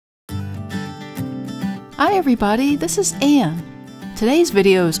Hi everybody, this is Anne. Today's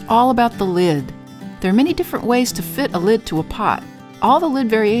video is all about the lid. There are many different ways to fit a lid to a pot. All the lid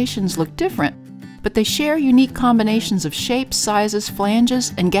variations look different, but they share unique combinations of shapes, sizes,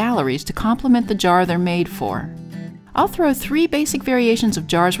 flanges, and galleries to complement the jar they're made for. I'll throw 3 basic variations of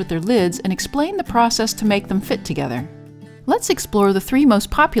jars with their lids and explain the process to make them fit together. Let's explore the 3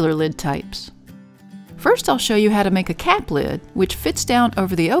 most popular lid types. First, I'll show you how to make a cap lid, which fits down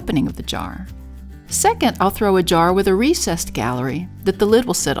over the opening of the jar. Second, I'll throw a jar with a recessed gallery that the lid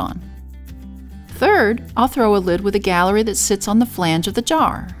will sit on. Third, I'll throw a lid with a gallery that sits on the flange of the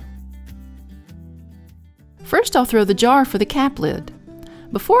jar. First, I'll throw the jar for the cap lid.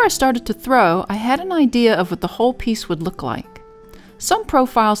 Before I started to throw, I had an idea of what the whole piece would look like. Some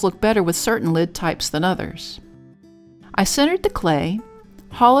profiles look better with certain lid types than others. I centered the clay,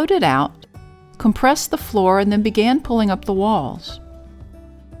 hollowed it out, compressed the floor, and then began pulling up the walls.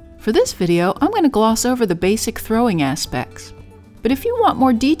 For this video, I'm going to gloss over the basic throwing aspects. But if you want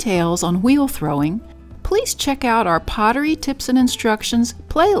more details on wheel throwing, please check out our Pottery Tips and Instructions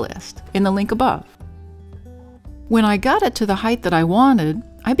playlist in the link above. When I got it to the height that I wanted,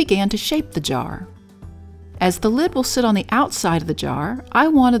 I began to shape the jar. As the lid will sit on the outside of the jar, I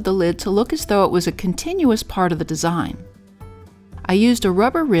wanted the lid to look as though it was a continuous part of the design. I used a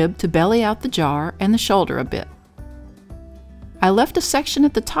rubber rib to belly out the jar and the shoulder a bit. I left a section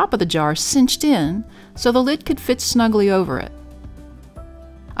at the top of the jar cinched in so the lid could fit snugly over it.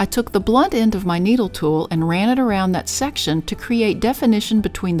 I took the blunt end of my needle tool and ran it around that section to create definition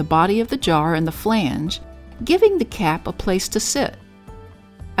between the body of the jar and the flange, giving the cap a place to sit.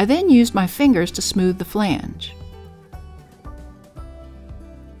 I then used my fingers to smooth the flange.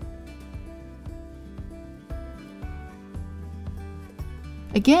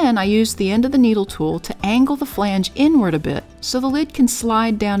 Again, I used the end of the needle tool to angle the flange inward a bit so the lid can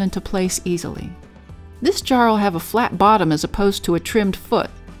slide down into place easily. This jar will have a flat bottom as opposed to a trimmed foot,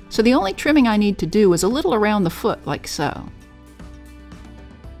 so the only trimming I need to do is a little around the foot, like so.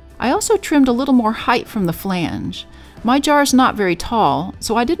 I also trimmed a little more height from the flange. My jar is not very tall,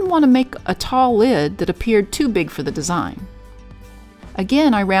 so I didn't want to make a tall lid that appeared too big for the design.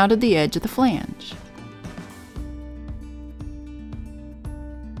 Again, I rounded the edge of the flange.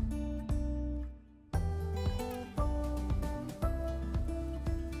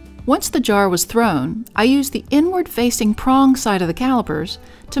 Once the jar was thrown, I used the inward-facing prong side of the calipers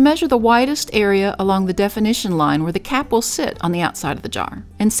to measure the widest area along the definition line where the cap will sit on the outside of the jar,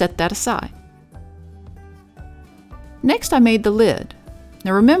 and set that aside. Next, I made the lid.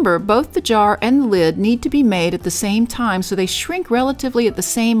 Now remember, both the jar and the lid need to be made at the same time so they shrink relatively at the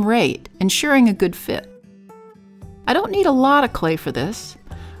same rate, ensuring a good fit. I don't need a lot of clay for this.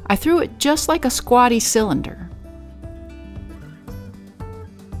 I threw it just like a squatty cylinder.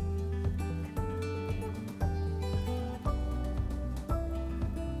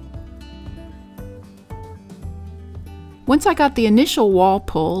 Once I got the initial wall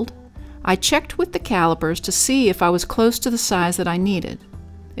pulled, I checked with the calipers to see if I was close to the size that I needed.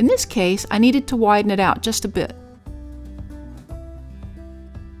 In this case, I needed to widen it out just a bit.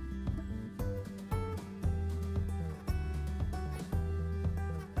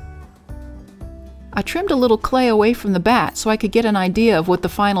 I trimmed a little clay away from the bat so I could get an idea of what the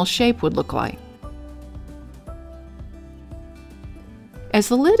final shape would look like. As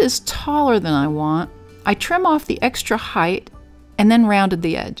the lid is taller than I want, I trim off the extra height and then rounded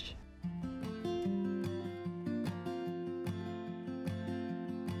the edge.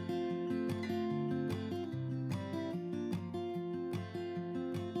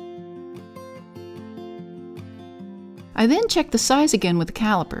 I then checked the size again with the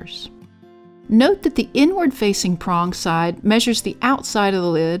calipers. Note that the inward-facing prong side measures the outside of the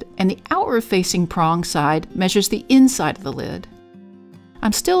lid and the outward-facing prong side measures the inside of the lid.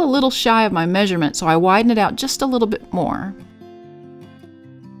 I'm still a little shy of my measurement, so I widen it out just a little bit more.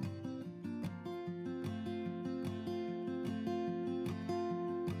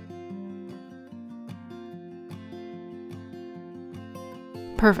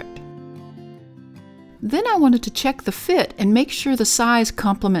 Perfect. Then I wanted to check the fit and make sure the size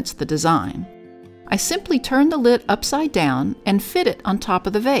complements the design. I simply turned the lid upside down and fit it on top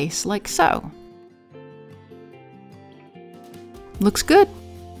of the vase, like so. Looks good.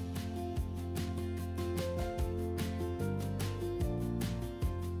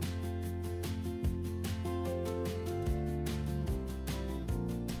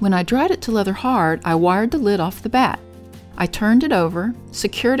 When I dried it to leather hard, I wired the lid off the bat. I turned it over,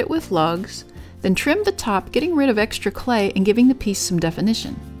 secured it with lugs, then trimmed the top, getting rid of extra clay and giving the piece some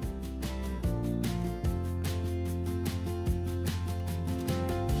definition.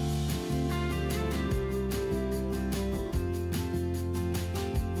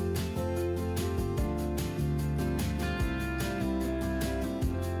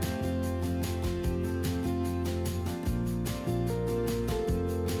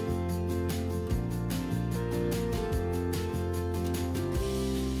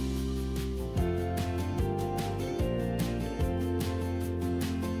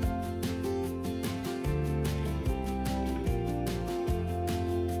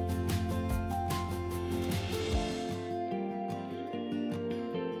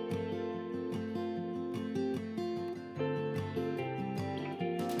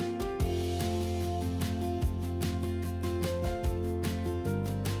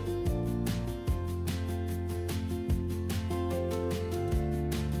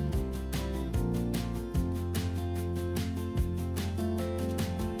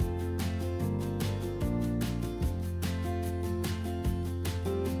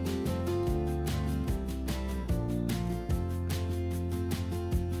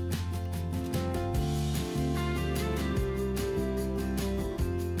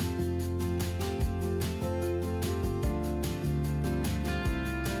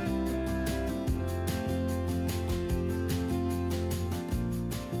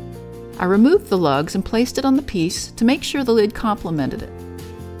 I removed the lugs and placed it on the piece to make sure the lid complemented it.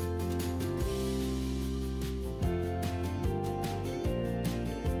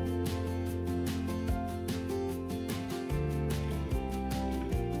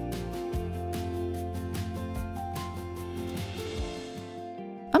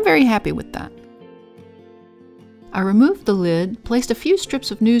 I'm very happy with that. I removed the lid, placed a few strips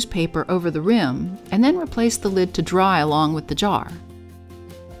of newspaper over the rim, and then replaced the lid to dry along with the jar.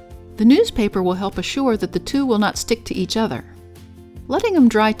 The newspaper will help assure that the two will not stick to each other. Letting them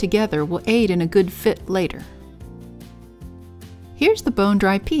dry together will aid in a good fit later. Here's the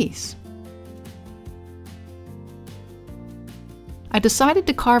bone-dry piece. I decided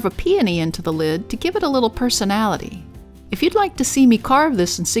to carve a peony into the lid to give it a little personality. If you'd like to see me carve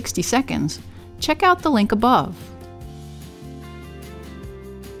this in 60 seconds, check out the link above.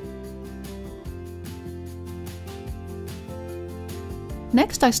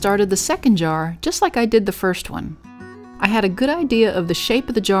 Next, I started the second jar just like I did the first one. I had a good idea of the shape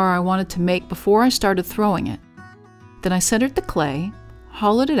of the jar I wanted to make before I started throwing it. Then I centered the clay,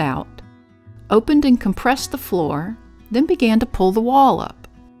 hollowed it out, opened and compressed the floor, then began to pull the wall up.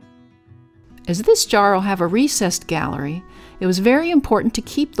 As this jar will have a recessed gallery, it was very important to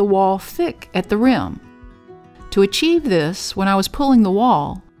keep the wall thick at the rim. To achieve this, when I was pulling the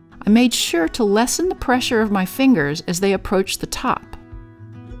wall, I made sure to lessen the pressure of my fingers as they approached the top.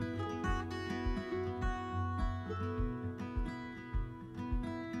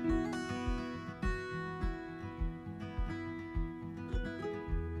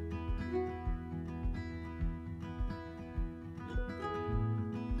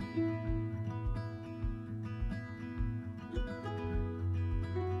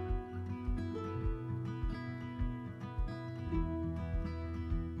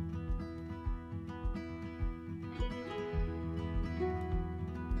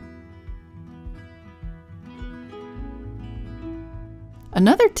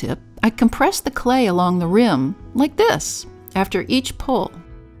 Another tip, I compress the clay along the rim, like this, after each pull.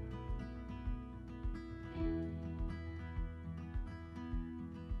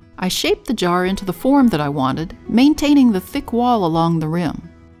 I shaped the jar into the form that I wanted, maintaining the thick wall along the rim.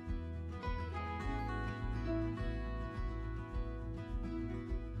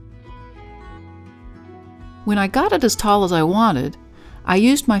 When I got it as tall as I wanted, I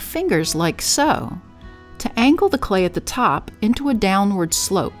used my fingers like so, to angle the clay at the top into a downward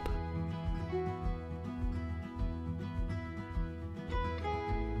slope.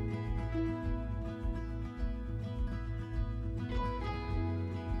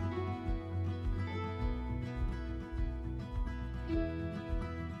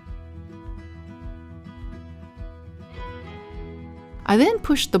 I then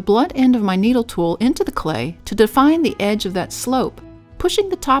pushed the blunt end of my needle tool into the clay to define the edge of that slope, pushing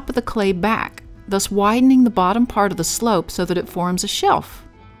the top of the clay back, thus widening the bottom part of the slope so that it forms a shelf.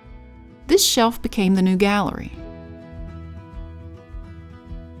 This shelf became the new gallery.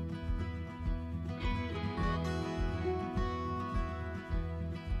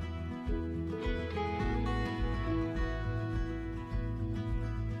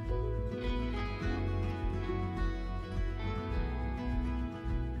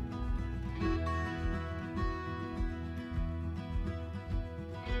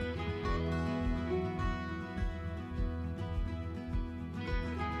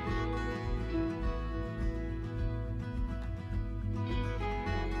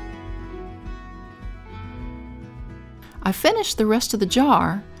 I finished the rest of the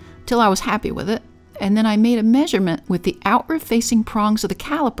jar till I was happy with it, and then I made a measurement with the outward-facing prongs of the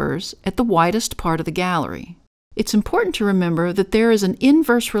calipers at the widest part of the gallery. It's important to remember that there is an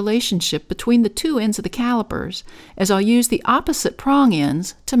inverse relationship between the two ends of the calipers, as I'll use the opposite prong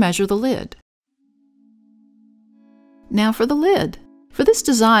ends to measure the lid. Now for the lid. For this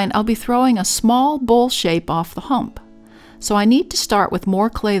design, I'll be throwing a small bowl shape off the hump, so I need to start with more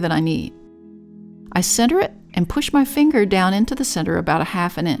clay than I need. I center it and push my finger down into the center about a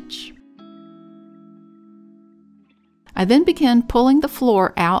 ½ an inch. I then begin pulling the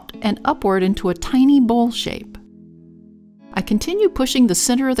floor out and upward into a tiny bowl shape. I continue pushing the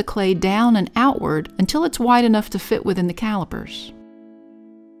center of the clay down and outward until it's wide enough to fit within the calipers.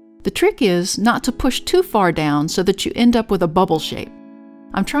 The trick is not to push too far down so that you end up with a bubble shape.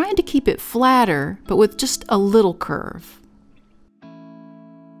 I'm trying to keep it flatter, but with just a little curve.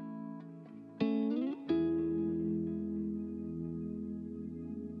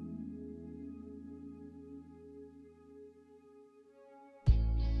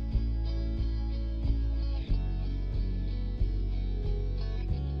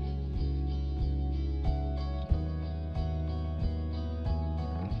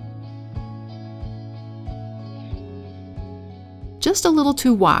 just a little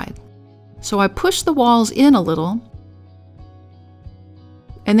too wide. So I pushed the walls in a little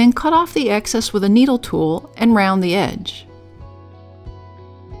and then cut off the excess with a needle tool and round the edge.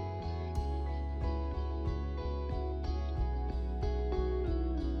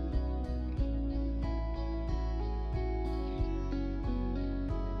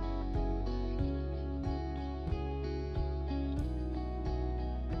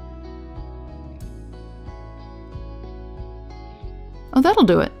 Oh, that'll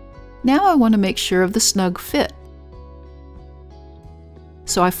do it. Now I want to make sure of the snug fit.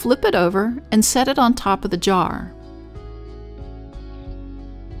 So I flip it over and set it on top of the jar.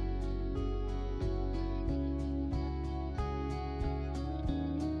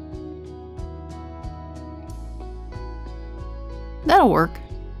 That'll work.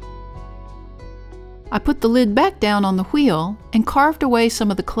 I put the lid back down on the wheel and carved away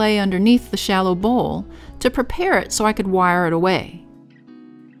some of the clay underneath the shallow bowl to prepare it so I could wire it away.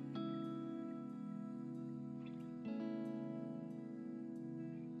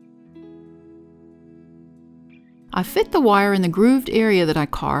 I fit the wire in the grooved area that I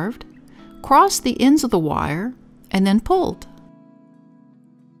carved, crossed the ends of the wire, and then pulled.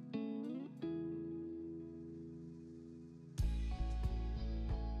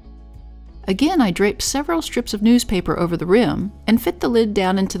 Again, I draped several strips of newspaper over the rim and fit the lid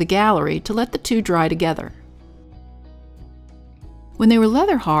down into the gallery to let the two dry together. When they were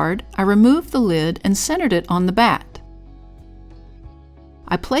leather hard, I removed the lid and centered it on the bat.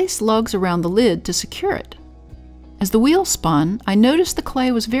 I placed lugs around the lid to secure it. As the wheel spun, I noticed the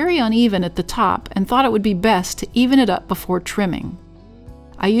clay was very uneven at the top and thought it would be best to even it up before trimming.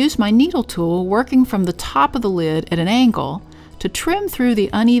 I used my needle tool working from the top of the lid at an angle to trim through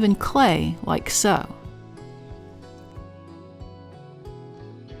the uneven clay like so.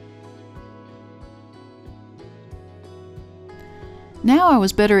 Now I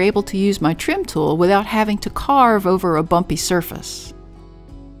was better able to use my trim tool without having to carve over a bumpy surface.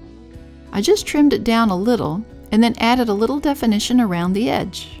 I just trimmed it down a little and then added a little definition around the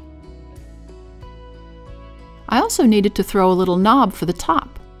edge. I also needed to throw a little knob for the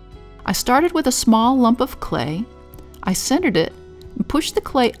top. I started with a small lump of clay. I centered it and pushed the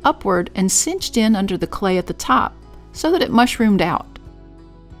clay upward and cinched in under the clay at the top so that it mushroomed out.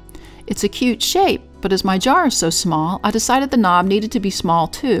 It's a cute shape, but as my jar is so small, I decided the knob needed to be small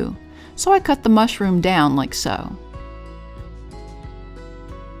too, so I cut the mushroom down like so.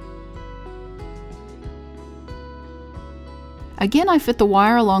 Again, I fit the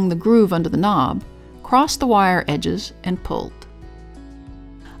wire along the groove under the knob, crossed the wire edges, and pulled.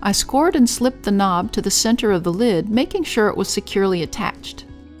 I scored and slipped the knob to the center of the lid, making sure it was securely attached.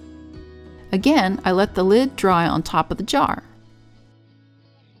 Again, I let the lid dry on top of the jar.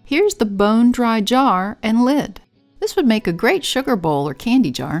 Here's the bone-dry jar and lid. This would make a great sugar bowl or candy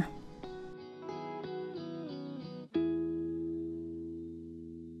jar.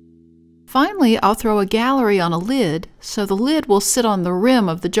 Finally, I'll throw a gallery on a lid so the lid will sit on the rim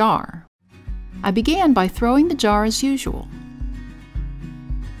of the jar. I began by throwing the jar as usual.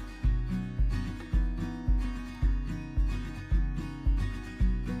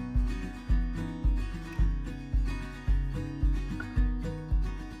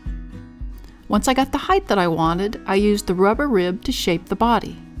 Once I got the height that I wanted, I used the rubber rib to shape the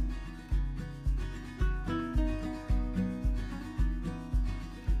body.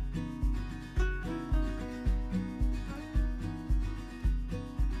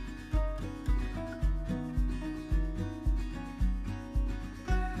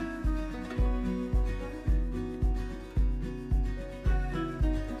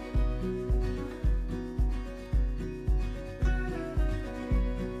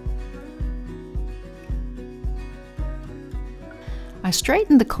 I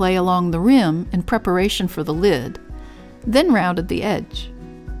straightened the clay along the rim in preparation for the lid, then rounded the edge.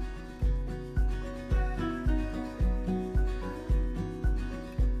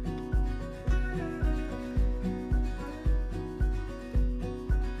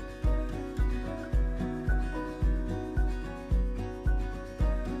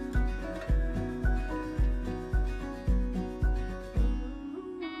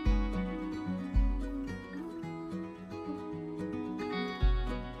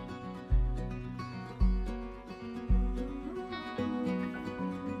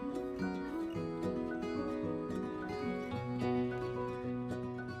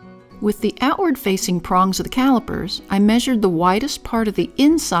 With the outward-facing prongs of the calipers, I measured the widest part of the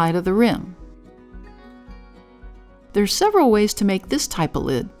inside of the rim. There are several ways to make this type of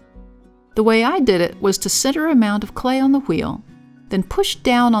lid. The way I did it was to center a mound of clay on the wheel, then push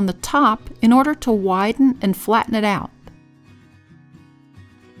down on the top in order to widen and flatten it out.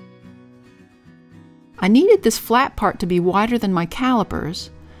 I needed this flat part to be wider than my calipers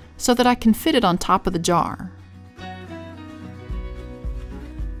so that I can fit it on top of the jar.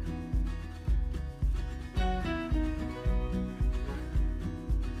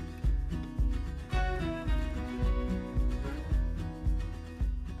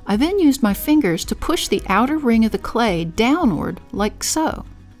 I then used my fingers to push the outer ring of the clay downward like so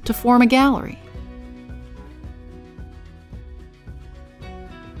to form a gallery.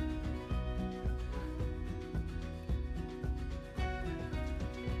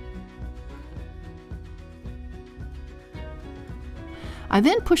 I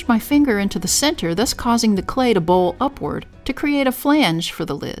then pushed my finger into the center, thus causing the clay to bowl upward to create a flange for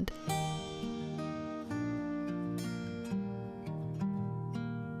the lid.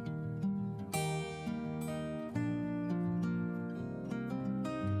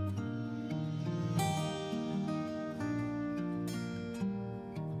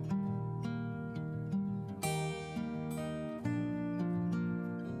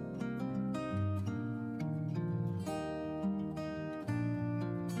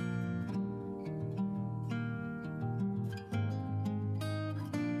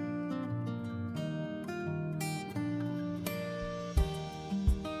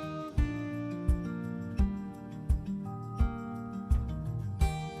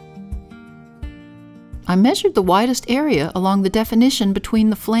 I measured the widest area along the definition between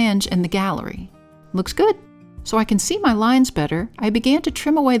the flange and the gallery. Looks good. So I can see my lines better, I began to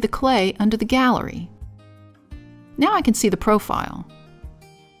trim away the clay under the gallery. Now I can see the profile.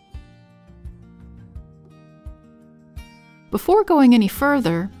 Before going any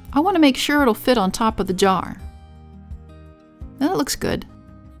further, I want to make sure it'll fit on top of the jar. That looks good.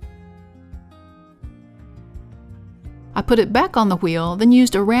 I put it back on the wheel, then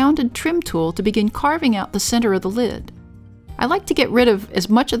used a rounded trim tool to begin carving out the center of the lid. I like to get rid of as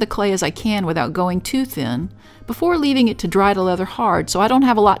much of the clay as I can without going too thin, before leaving it to dry to leather hard so I don't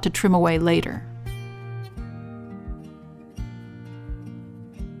have a lot to trim away later.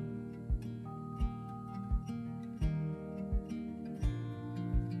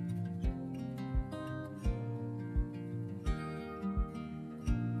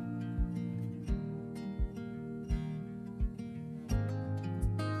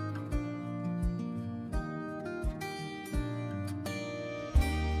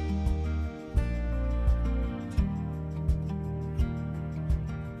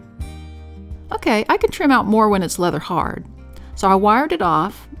 Okay, I can trim out more when it's leather hard. So I wired it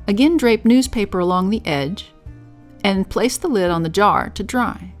off, again draped newspaper along the edge, and placed the lid on the jar to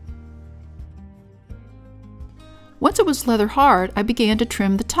dry. Once it was leather hard, I began to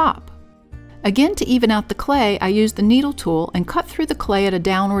trim the top. Again, to even out the clay, I used the needle tool and cut through the clay at a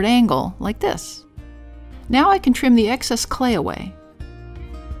downward angle, like this. Now I can trim the excess clay away.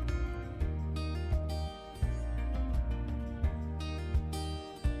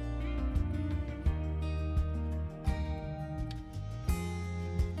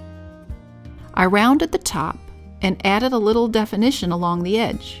 I rounded the top and added a little definition along the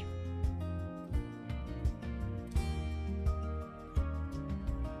edge.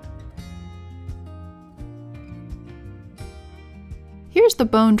 Here's the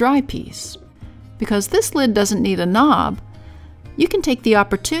bone dry piece. Because this lid doesn't need a knob, you can take the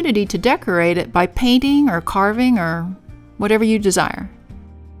opportunity to decorate it by painting or carving or whatever you desire.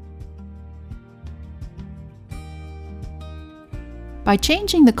 By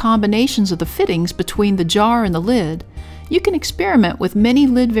changing the combinations of the fittings between the jar and the lid, you can experiment with many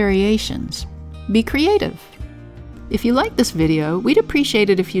lid variations. Be creative. If you like this video, we'd appreciate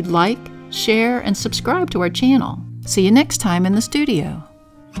it if you'd like, share, and subscribe to our channel. See you next time in the studio.